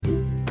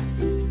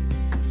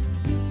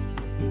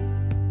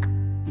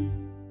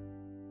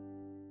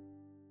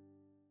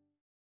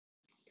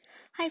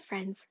Hi,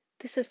 friends.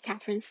 This is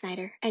Katherine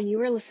Snyder, and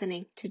you are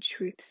listening to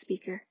Truth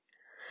Speaker.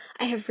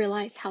 I have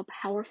realized how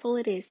powerful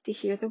it is to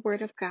hear the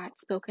Word of God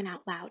spoken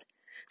out loud.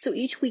 So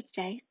each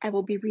weekday, I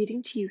will be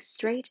reading to you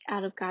straight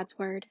out of God's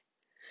Word.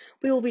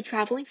 We will be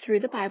traveling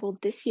through the Bible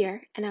this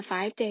year in a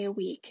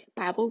 5-day-a-week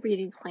Bible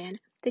reading plan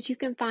that you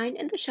can find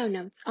in the show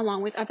notes,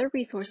 along with other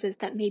resources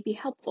that may be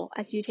helpful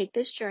as you take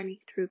this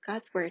journey through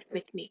God's Word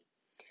with me.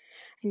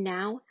 And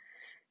now,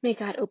 may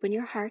God open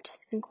your heart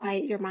and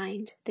quiet your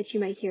mind that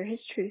you may hear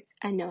His truth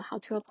and know how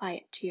to apply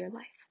it to your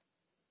life.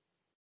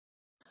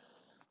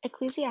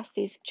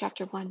 Ecclesiastes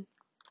chapter 1.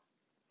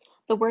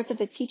 The words of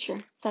the teacher,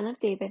 son of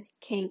David,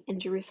 king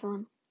in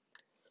Jerusalem.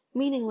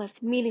 Meaningless,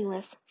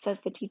 meaningless, says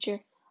the teacher,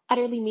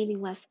 utterly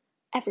meaningless.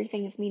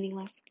 Everything is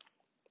meaningless.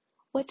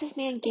 What does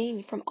man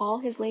gain from all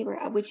his labor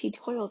at which he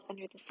toils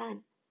under the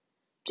sun?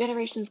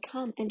 Generations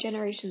come and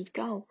generations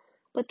go,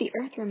 but the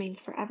earth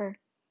remains forever.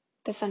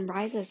 The sun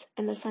rises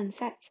and the sun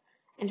sets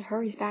and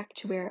hurries back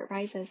to where it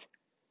rises.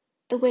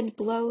 The wind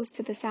blows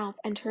to the south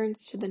and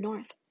turns to the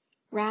north.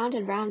 Round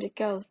and round it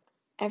goes,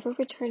 ever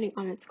returning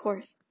on its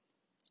course.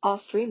 All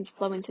streams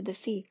flow into the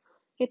sea,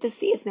 yet the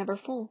sea is never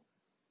full.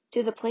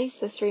 To the place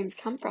the streams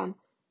come from,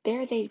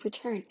 there they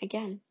return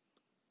again.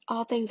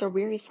 All things are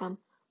wearisome,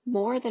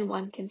 more than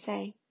one can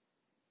say.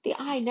 The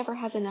eye never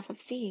has enough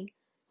of seeing,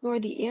 nor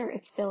the ear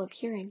its fill of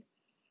hearing.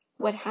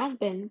 What has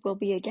been will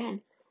be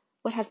again.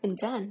 What has been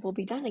done will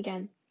be done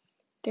again.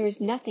 There is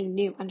nothing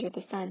new under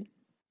the sun.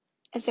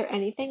 Is there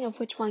anything of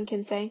which one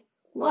can say,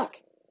 "Look,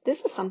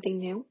 this is something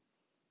new"?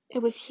 It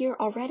was here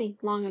already,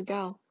 long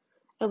ago.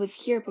 It was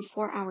here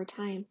before our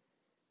time.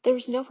 There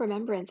is no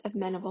remembrance of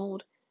men of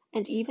old,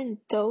 and even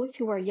those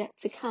who are yet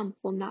to come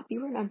will not be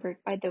remembered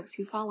by those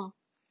who follow.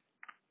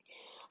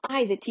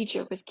 I, the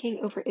teacher, was king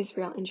over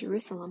Israel in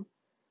Jerusalem.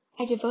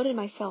 I devoted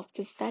myself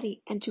to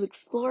study and to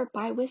explore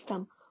by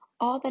wisdom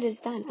all that is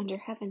done under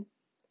heaven.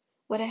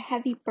 What a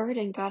heavy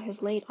burden God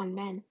has laid on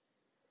men.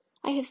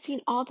 I have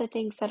seen all the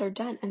things that are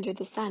done under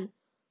the sun.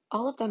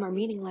 All of them are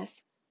meaningless,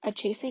 a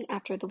chasing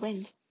after the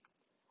wind.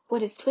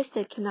 What is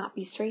twisted cannot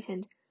be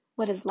straightened.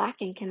 What is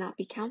lacking cannot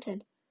be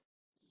counted.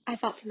 I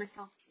thought to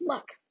myself,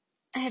 look,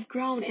 I have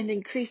grown and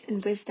increased in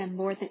wisdom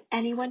more than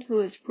anyone who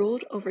has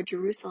ruled over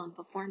Jerusalem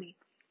before me.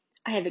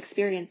 I have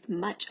experienced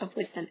much of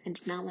wisdom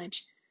and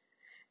knowledge.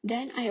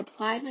 Then I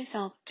applied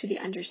myself to the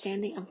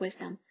understanding of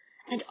wisdom,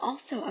 and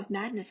also of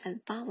madness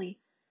and folly,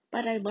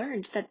 but I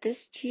learned that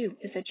this too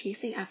is a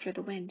chasing after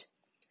the wind.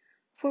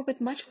 For with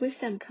much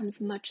wisdom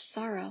comes much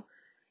sorrow.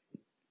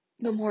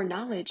 The more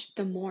knowledge,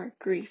 the more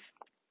grief.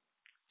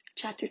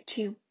 Chapter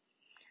 2.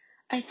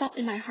 I thought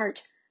in my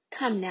heart,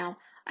 come now,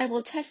 I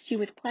will test you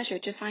with pleasure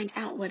to find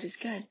out what is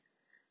good.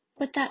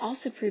 But that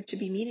also proved to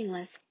be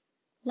meaningless.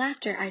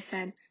 Laughter, I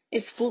said,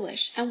 is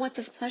foolish, and what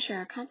does pleasure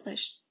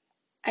accomplish?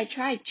 I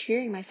tried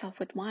cheering myself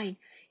with wine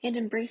and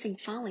embracing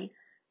folly,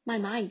 my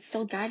mind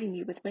still guiding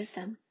me with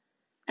wisdom.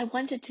 I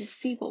wanted to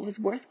see what was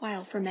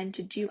worthwhile for men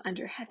to do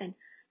under heaven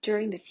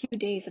during the few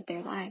days of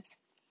their lives.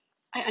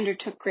 I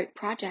undertook great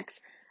projects.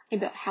 I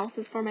built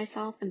houses for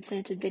myself and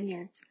planted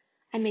vineyards.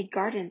 I made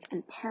gardens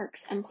and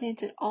parks and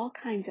planted all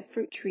kinds of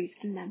fruit trees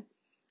in them.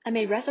 I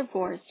made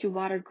reservoirs to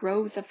water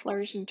groves of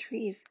flourishing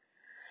trees.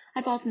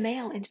 I bought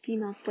male and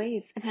female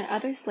slaves and had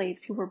other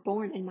slaves who were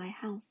born in my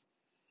house.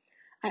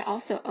 I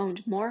also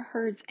owned more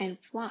herds and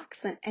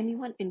flocks than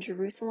anyone in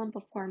Jerusalem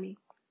before me.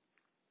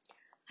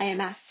 I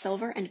amassed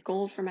silver and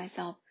gold for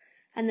myself,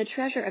 and the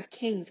treasure of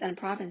kings and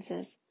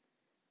provinces.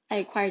 I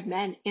acquired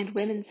men and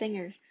women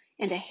singers,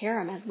 and a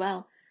harem as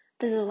well,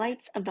 the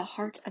delights of the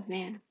heart of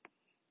man.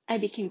 I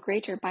became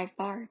greater by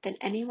far than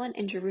anyone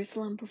in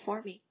Jerusalem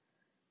before me.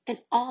 In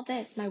all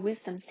this my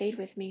wisdom stayed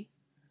with me.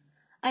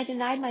 I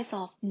denied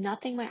myself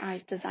nothing my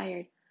eyes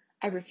desired.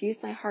 I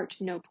refused my heart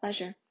no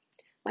pleasure.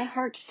 My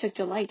heart took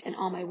delight in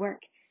all my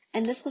work,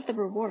 and this was the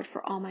reward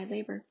for all my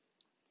labor.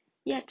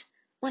 Yet,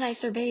 when I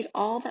surveyed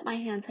all that my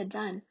hands had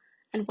done,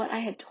 and what I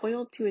had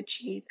toiled to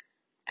achieve,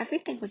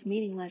 everything was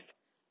meaningless,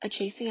 a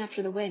chasing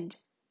after the wind.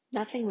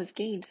 Nothing was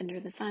gained under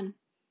the sun.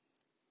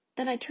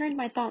 Then I turned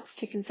my thoughts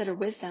to consider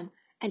wisdom,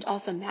 and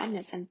also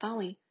madness and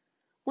folly.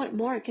 What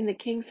more can the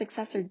king's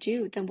successor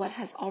do than what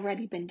has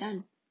already been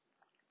done?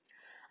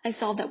 I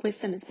saw that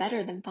wisdom is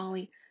better than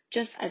folly,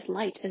 just as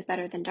light is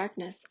better than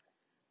darkness.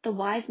 The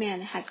wise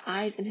man has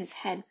eyes in his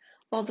head,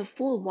 while the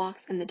fool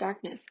walks in the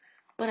darkness,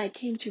 but I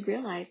came to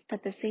realize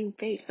that the same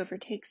fate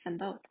overtakes them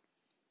both.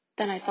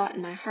 Then I thought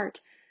in my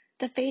heart,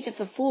 the fate of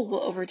the fool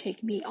will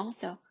overtake me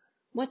also.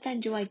 What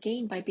then do I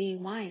gain by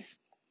being wise?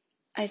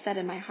 I said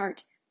in my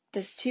heart,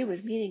 this too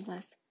is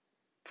meaningless.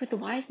 For the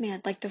wise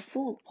man, like the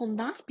fool, will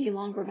not be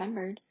long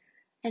remembered.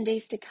 In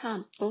days to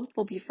come, both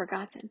will be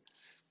forgotten.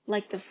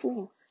 Like the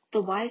fool,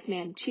 the wise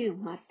man too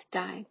must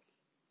die.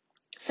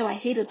 So I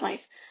hated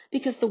life,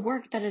 because the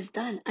work that is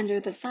done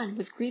under the sun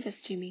was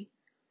grievous to me.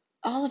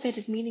 All of it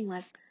is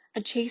meaningless, a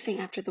chasing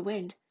after the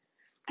wind.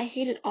 I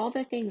hated all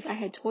the things I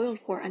had toiled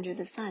for under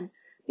the sun,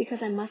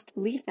 because I must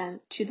leave them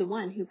to the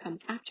one who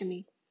comes after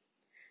me.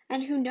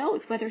 And who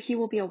knows whether he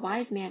will be a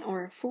wise man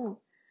or a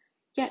fool?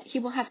 Yet he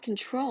will have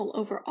control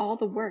over all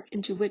the work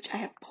into which I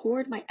have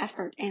poured my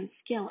effort and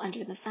skill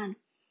under the sun.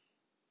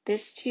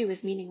 This too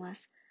is meaningless.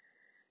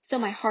 So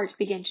my heart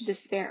began to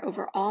despair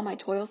over all my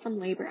toilsome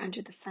labor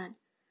under the sun.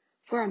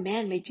 For a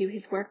man may do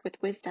his work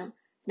with wisdom,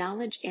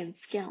 knowledge, and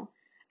skill,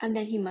 and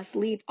then he must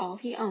leave all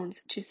he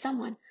owns to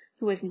someone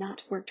who has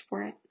not worked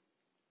for it.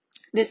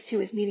 This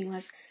too is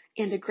meaningless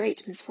and a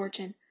great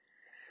misfortune.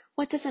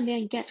 What does a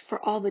man get for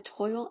all the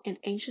toil and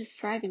anxious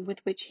striving with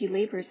which he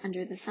labors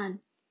under the sun?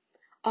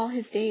 All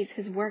his days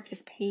his work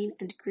is pain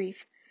and grief.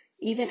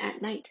 Even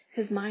at night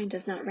his mind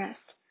does not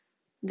rest.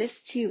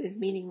 This too is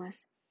meaningless.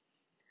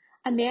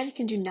 A man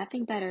can do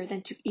nothing better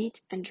than to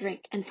eat and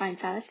drink and find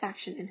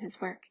satisfaction in his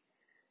work.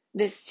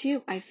 This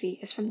too, I see,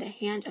 is from the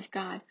hand of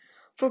God,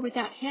 for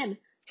without him,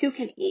 who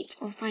can eat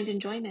or find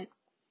enjoyment?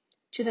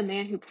 To the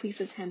man who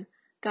pleases him,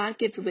 God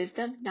gives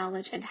wisdom,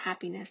 knowledge, and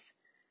happiness.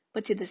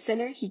 But to the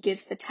sinner he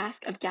gives the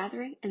task of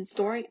gathering and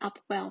storing up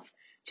wealth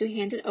to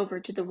hand it over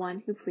to the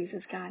one who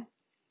pleases God.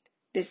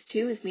 This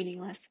too is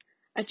meaningless,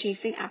 a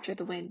chasing after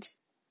the wind.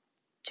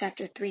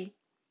 Chapter 3.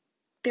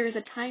 There is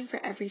a time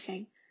for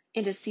everything,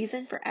 and a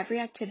season for every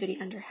activity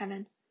under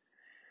heaven.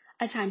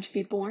 A time to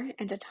be born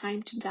and a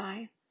time to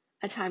die,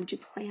 a time to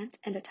plant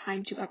and a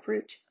time to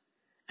uproot,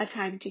 a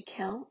time to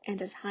kill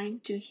and a time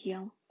to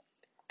heal,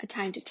 a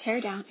time to tear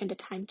down and a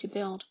time to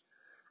build,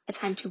 a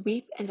time to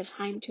weep and a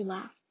time to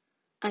laugh,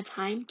 a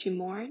time to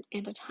mourn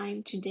and a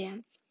time to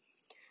dance,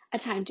 a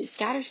time to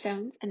scatter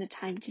stones and a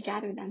time to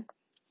gather them,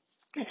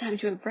 a time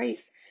to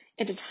embrace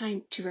and a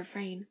time to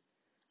refrain,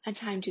 a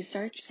time to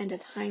search and a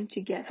time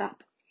to give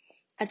up,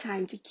 a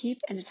time to keep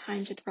and a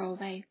time to throw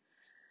away,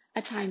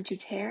 a time to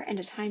tear and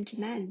a time to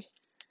mend,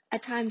 a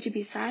time to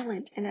be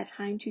silent and a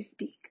time to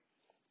speak,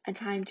 a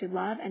time to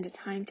love and a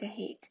time to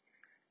hate,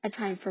 a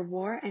time for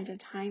war and a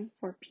time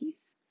for peace.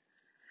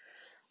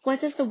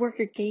 What does the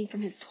worker gain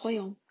from his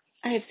toil?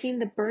 I have seen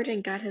the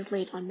burden God has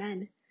laid on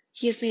men.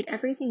 He has made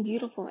everything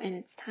beautiful in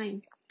its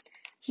time.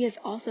 He has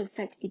also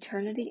set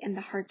eternity in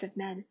the hearts of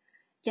men,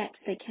 yet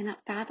they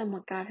cannot fathom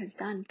what God has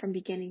done from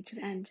beginning to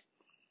end.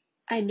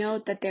 I know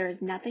that there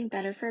is nothing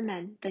better for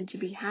men than to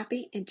be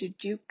happy and to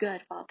do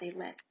good while they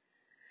live,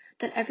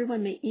 that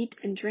everyone may eat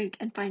and drink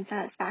and find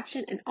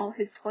satisfaction in all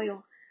his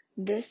toil.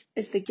 This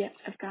is the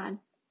gift of God.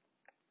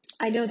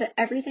 I know that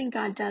everything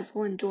God does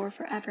will endure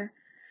forever.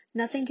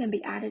 Nothing can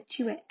be added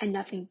to it and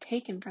nothing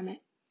taken from it.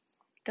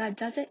 God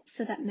does it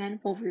so that men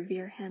will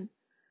revere him.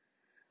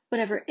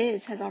 Whatever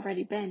is has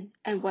already been,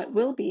 and what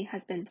will be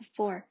has been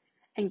before,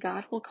 and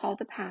God will call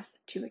the past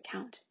to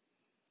account.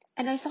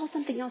 And I saw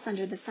something else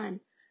under the sun.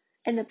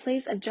 In the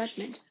place of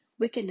judgment,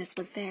 wickedness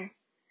was there.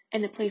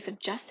 In the place of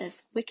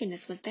justice,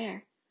 wickedness was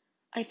there.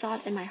 I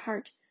thought in my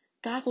heart,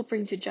 God will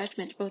bring to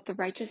judgment both the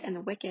righteous and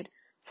the wicked,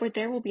 for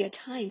there will be a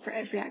time for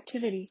every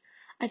activity,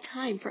 a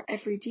time for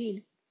every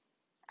deed.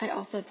 I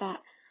also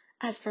thought,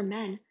 as for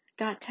men,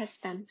 God tests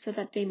them so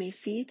that they may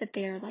see that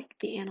they are like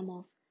the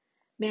animals.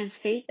 Man's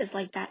fate is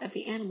like that of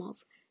the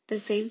animals. The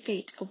same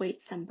fate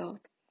awaits them both.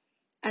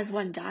 As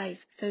one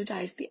dies, so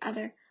dies the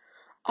other.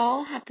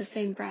 All have the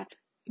same breath.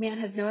 Man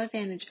has no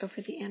advantage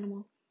over the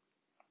animal.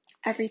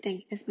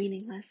 Everything is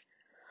meaningless.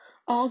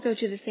 All go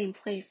to the same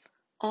place.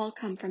 All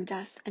come from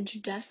dust, and to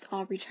dust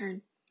all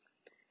return.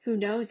 Who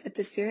knows if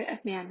the spirit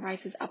of man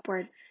rises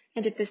upward,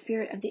 and if the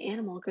spirit of the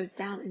animal goes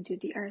down into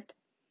the earth?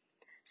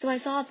 So I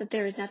saw that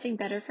there is nothing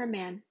better for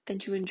man than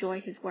to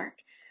enjoy his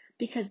work,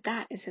 because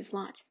that is his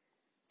lot.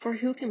 For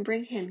who can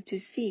bring him to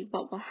see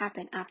what will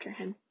happen after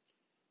him?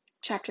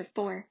 Chapter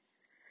 4.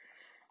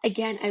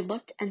 Again I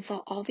looked and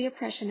saw all the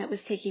oppression that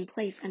was taking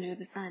place under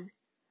the sun.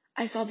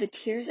 I saw the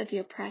tears of the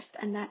oppressed,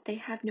 and that they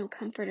have no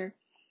comforter.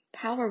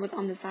 Power was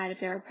on the side of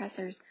their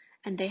oppressors,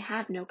 and they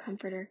have no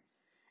comforter.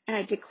 And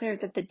I declared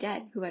that the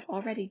dead who had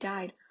already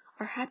died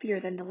are happier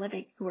than the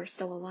living who are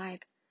still alive.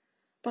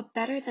 But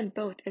better than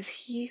both is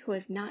he who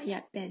has not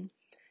yet been,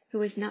 who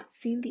has not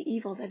seen the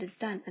evil that is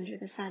done under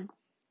the sun.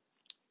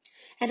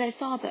 And I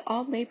saw that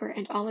all labor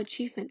and all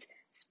achievement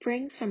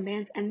springs from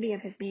man's envy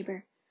of his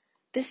neighbor.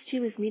 This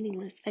too is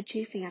meaningless, a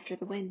chasing after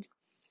the wind.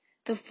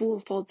 The fool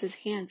folds his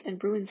hands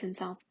and ruins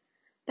himself.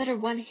 Better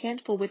one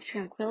handful with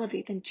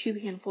tranquility than 2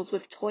 handfuls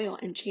with toil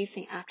and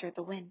chasing after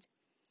the wind.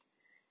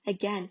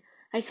 Again,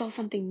 I saw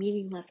something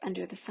meaningless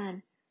under the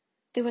sun.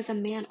 There was a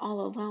man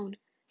all alone.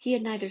 He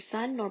had neither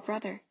son nor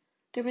brother.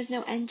 There was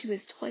no end to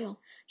his toil,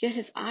 yet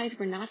his eyes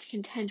were not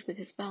content with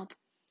his wealth.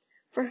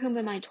 For whom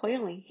am I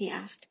toiling? He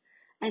asked,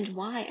 and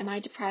why am I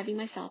depriving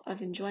myself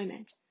of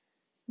enjoyment?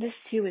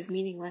 This too is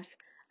meaningless,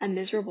 a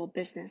miserable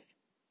business.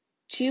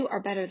 2 are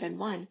better than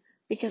 1,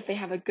 because they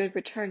have a good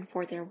return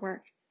for their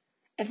work.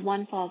 If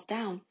one falls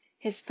down,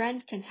 his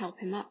friend can help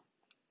him up.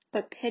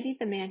 But pity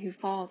the man who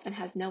falls and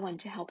has no one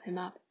to help him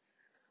up.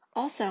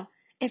 Also,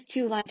 if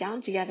 2 lie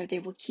down together, they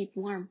will keep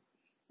warm.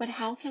 But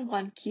how can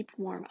one keep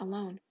warm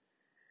alone?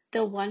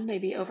 Though one may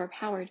be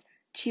overpowered,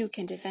 2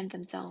 can defend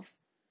themselves.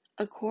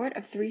 A cord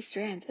of 3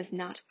 strands is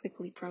not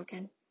quickly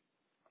broken.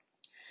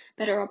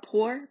 Better a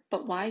poor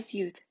but wise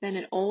youth than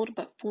an old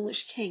but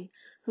foolish king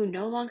who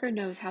no longer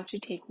knows how to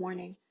take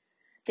warning.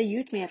 The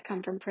youth may have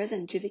come from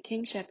prison to the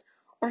kingship,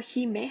 or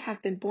he may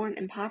have been born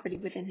in poverty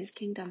within his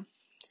kingdom.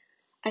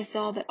 I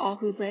saw that all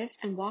who lived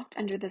and walked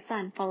under the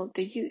sun followed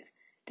the youth,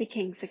 the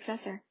king's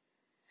successor.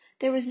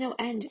 There was no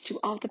end to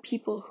all the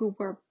people who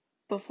were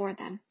before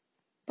them,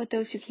 but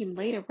those who came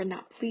later were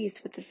not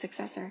pleased with the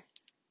successor.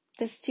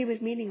 This too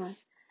is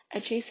meaningless, a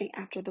chasing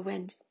after the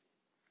wind.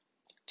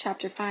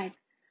 Chapter 5.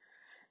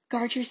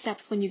 Guard your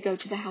steps when you go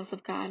to the house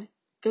of God.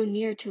 Go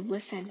near to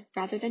listen,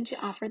 rather than to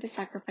offer the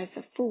sacrifice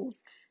of fools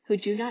who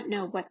do not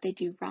know what they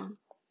do wrong.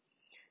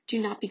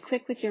 Do not be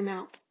quick with your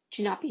mouth.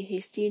 Do not be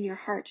hasty in your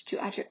heart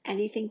to utter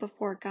anything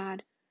before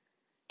God.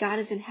 God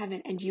is in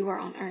heaven and you are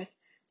on earth,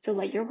 so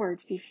let your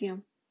words be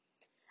few.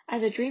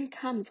 As a dream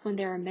comes when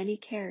there are many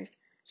cares,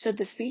 so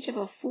the speech of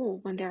a fool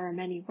when there are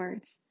many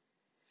words.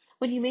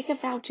 When you make a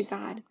vow to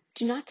God,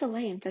 do not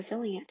delay in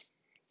fulfilling it.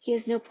 He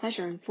has no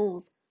pleasure in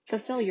fools.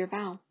 Fulfill your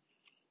vow.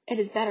 It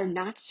is better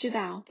not to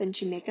vow than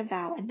to make a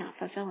vow and not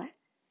fulfill it.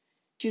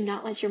 Do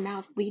not let your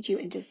mouth lead you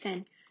into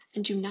sin,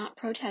 and do not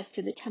protest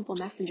to the temple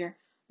messenger,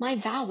 "My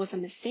vow was a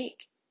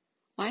mistake."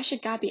 Why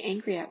should God be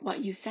angry at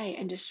what you say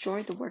and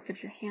destroy the work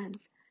of your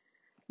hands?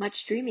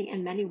 Much dreaming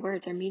and many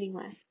words are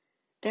meaningless.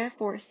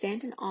 Therefore,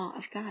 stand in awe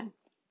of God.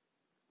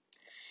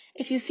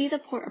 If you see the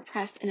poor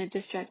oppressed in a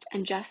district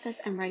and justice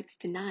and rights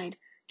denied,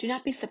 do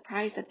not be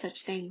surprised at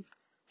such things,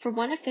 for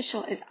one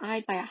official is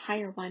eyed by a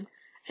higher one,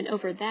 and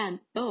over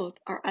them both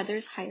are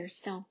others higher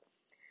still.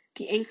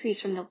 The increase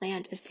from the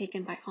land is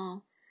taken by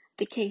all.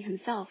 The king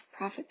himself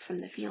profits from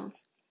the fields.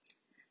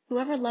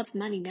 Whoever loves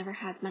money never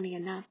has money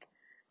enough.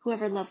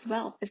 Whoever loves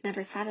wealth is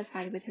never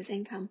satisfied with his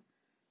income.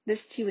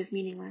 This too is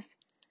meaningless.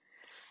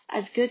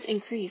 As goods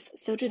increase,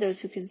 so do those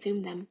who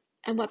consume them.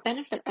 And what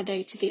benefit are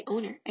they to the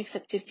owner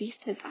except to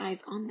feast his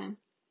eyes on them?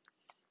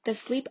 The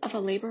sleep of a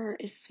laborer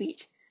is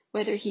sweet,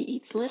 whether he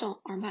eats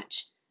little or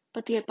much,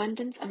 but the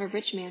abundance of a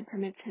rich man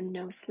permits him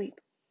no sleep.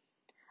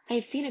 I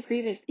have seen a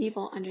grievous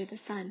evil under the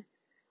sun,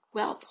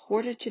 wealth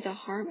hoarded to the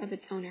harm of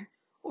its owner,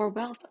 or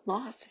wealth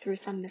lost through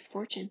some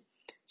misfortune,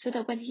 so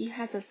that when he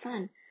has a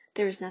son,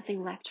 there is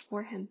nothing left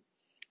for him.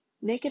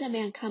 Naked a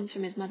man comes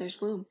from his mother's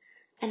womb,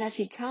 and as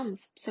he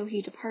comes, so he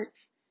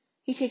departs.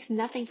 He takes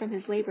nothing from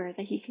his labor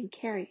that he can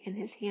carry in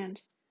his hand.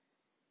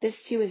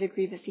 This too is a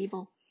grievous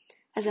evil.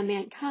 As a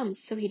man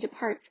comes, so he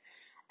departs,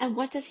 and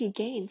what does he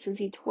gain since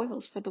he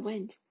toils for the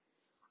wind?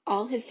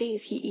 All his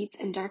days he eats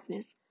in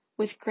darkness,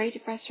 with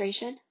great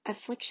frustration,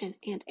 affliction,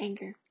 and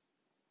anger.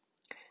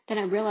 Then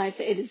I realized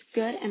that it is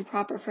good and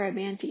proper for a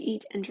man to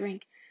eat and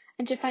drink,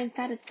 and to find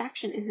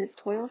satisfaction in his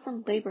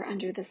toilsome labor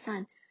under the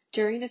sun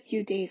during the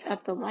few days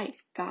of the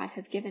life God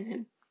has given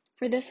him,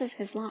 for this is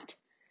his lot.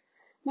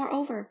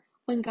 Moreover,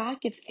 when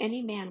God gives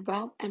any man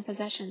wealth and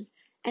possessions,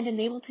 and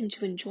enables him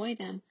to enjoy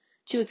them,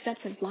 to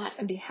accept his lot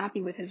and be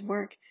happy with his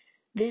work,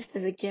 this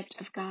is a gift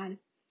of God.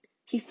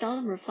 He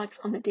seldom reflects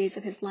on the days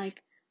of his life,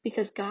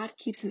 because God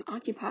keeps him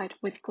occupied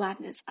with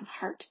gladness of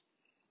heart.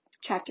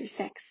 Chapter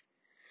 6.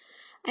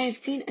 I have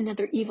seen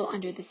another evil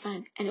under the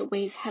sun, and it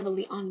weighs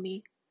heavily on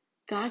me.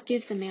 God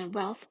gives a man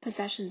wealth,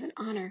 possessions, and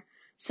honor,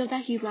 so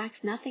that he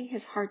lacks nothing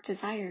his heart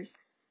desires,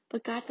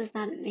 but God does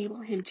not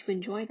enable him to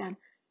enjoy them,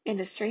 and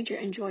a stranger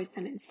enjoys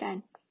them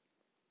instead.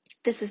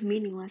 This is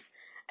meaningless,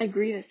 a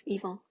grievous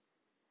evil.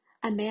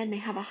 A man may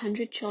have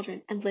 100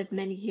 children and live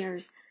many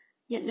years,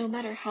 yet no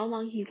matter how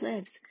long he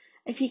lives,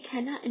 if he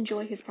cannot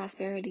enjoy his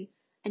prosperity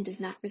and does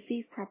not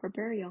receive proper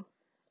burial,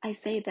 I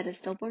say that a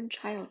stillborn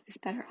child is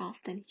better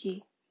off than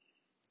he.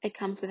 It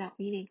comes without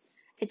meaning,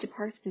 it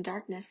departs in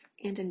darkness,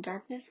 and in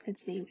darkness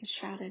its name is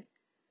shrouded.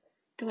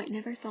 Though it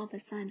never saw the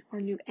sun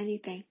or knew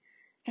anything,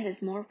 it has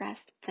more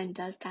rest than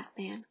does that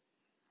man,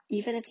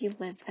 even if he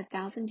lives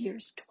 1,000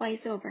 years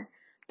twice over,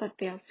 but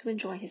fails to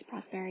enjoy his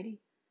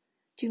prosperity.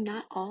 Do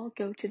not all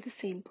go to the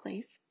same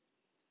place?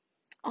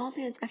 All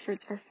man's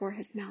efforts are for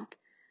his mouth,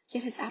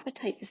 yet his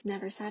appetite is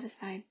never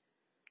satisfied.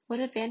 What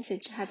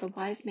advantage has a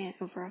wise man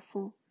over a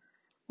fool?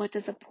 What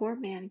does a poor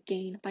man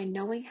gain by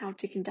knowing how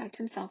to conduct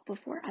himself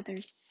before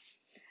others?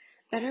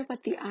 Better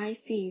what the eye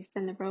sees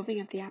than the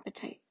roving of the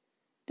appetite.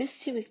 This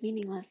too is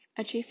meaningless,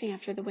 a chasing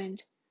after the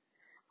wind.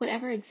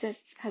 Whatever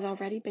exists has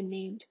already been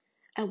named,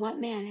 and what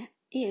man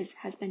is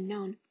has been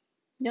known.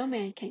 No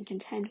man can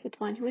contend with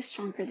one who is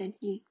stronger than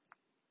he.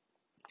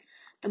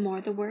 The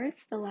more the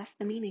words, the less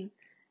the meaning,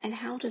 and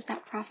how does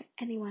that profit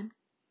anyone?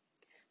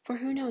 For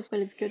who knows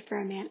what is good for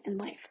a man in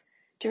life,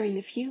 during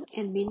the few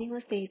and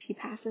meaningless days he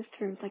passes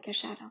through like a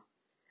shadow?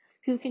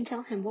 Who can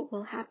tell him what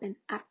will happen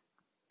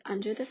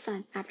under the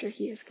sun after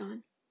he is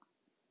gone?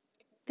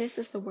 This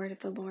is the word of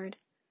the Lord.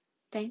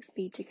 Thanks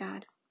be to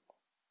God.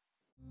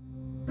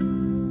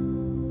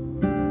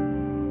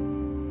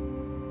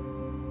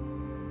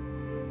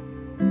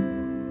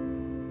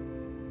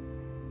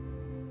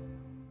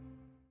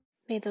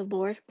 May the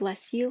Lord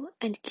bless you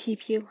and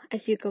keep you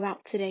as you go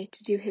out today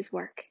to do his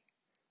work.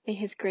 May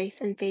his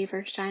grace and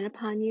favor shine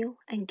upon you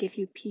and give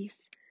you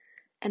peace.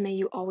 And may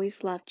you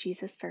always love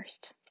Jesus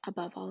first,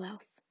 above all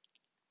else.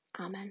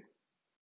 Amen.